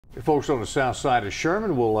Folks on the south side of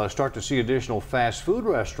Sherman will start to see additional fast food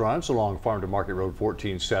restaurants along Farm to Market Road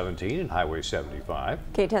 1417 and Highway 75.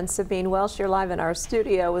 K10's Sabine Welsh, you're live in our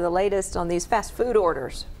studio with the latest on these fast food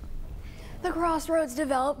orders. The Crossroads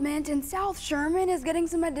development in South Sherman is getting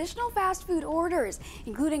some additional fast food orders,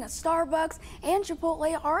 including a Starbucks and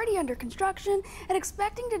Chipotle already under construction and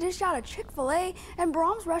expecting to dish out a Chick-fil-A and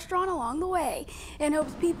Brahms restaurant along the way, in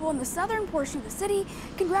hopes people in the southern portion of the city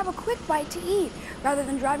can grab a quick bite to eat rather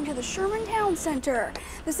than driving to the Sherman Town Center.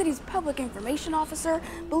 The city's public information officer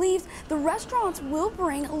believes the restaurants will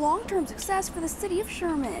bring long-term success for the city of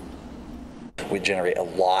Sherman. We generate a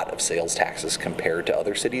lot of sales taxes compared to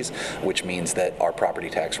other cities, which means that our property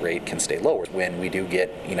tax rate can stay lower. When we do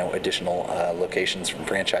get, additional locations from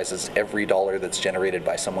franchises, every dollar that's generated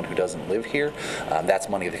by someone who doesn't live here, that's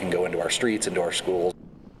money that can go into our streets, into our schools.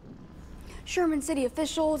 Sherman city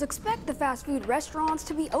officials expect the fast food restaurants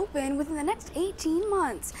to be open within the next 18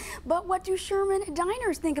 months. But what do Sherman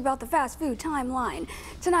diners think about the fast food timeline?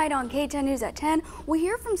 Tonight on K10 News at 10, we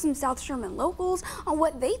hear from some South Sherman locals on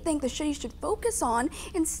what they think the city should focus on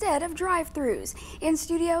instead of drive-thrus. In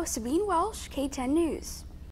studio, Sabine Welsh, K10 News.